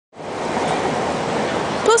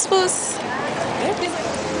Poos poos.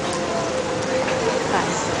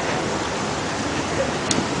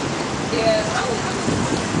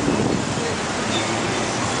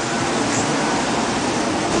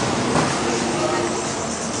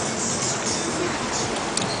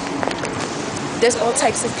 There's all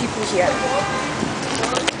types of people here.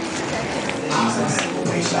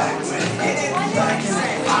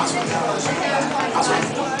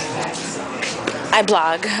 I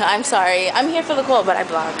blog. I'm sorry. I'm here for the call, but I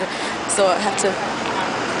blog. So I have to...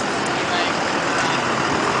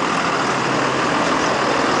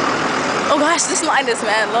 Oh gosh, this line is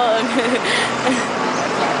mad long.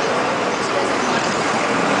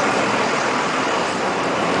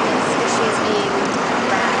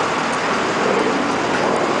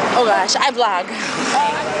 Oh gosh, I blog.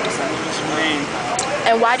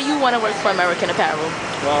 And why do you want to work for American Apparel?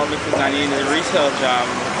 Well, because I need a retail job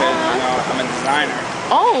because, you know, I'm a designer.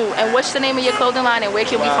 Oh, and what's the name of your clothing line and where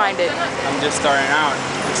can we find it? I'm just starting out,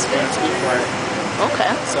 just going to school for it. Okay.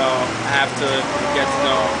 So I have to get to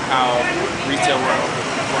know how retail world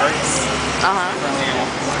works.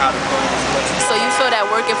 How to clothes. So you feel that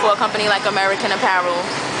working for a company like American Apparel?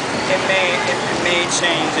 It may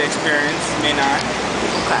change the experience, may not.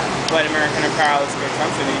 Okay. But American Apparel is a good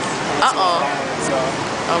company. So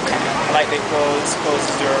okay. I like their clothes. Clothes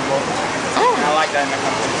is durable. Oh. And I like that in the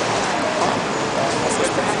company.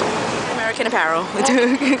 American Apparel.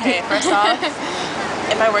 Okay, first off,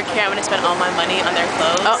 if I work here, I'm gonna spend all my money on their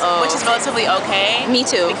clothes, which is relatively okay. Me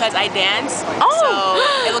too. Because I dance, so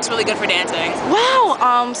it looks really good for dancing.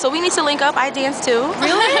 Wow. So we need to link up. I dance too.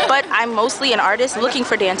 Really? But I'm mostly an artist looking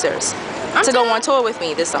for dancers to go on tour with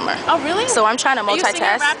me this summer. Oh, really? So I'm trying to multitask. Are you a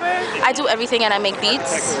singer, rapper? I do everything and I make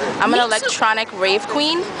beats. I'm an electronic rave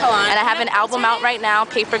queen. Hold on. And I have an album out right now,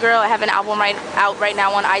 Paper Girl. I have an album out right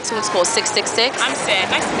now on iTunes called 666. I'm sick.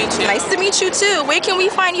 Nice to meet you. Nice to meet you too. Where can we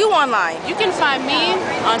find you online? You can find me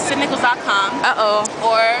on sidnichols.com.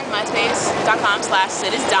 Or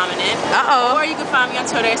myspace.com/SidIsDominant. Or you can find me on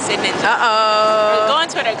Twitter, SidNinja. Go on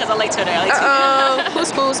Twitter because I like Twitter. I like Twitter.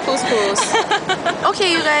 Poos poos poos poos.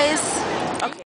 Okay, you guys.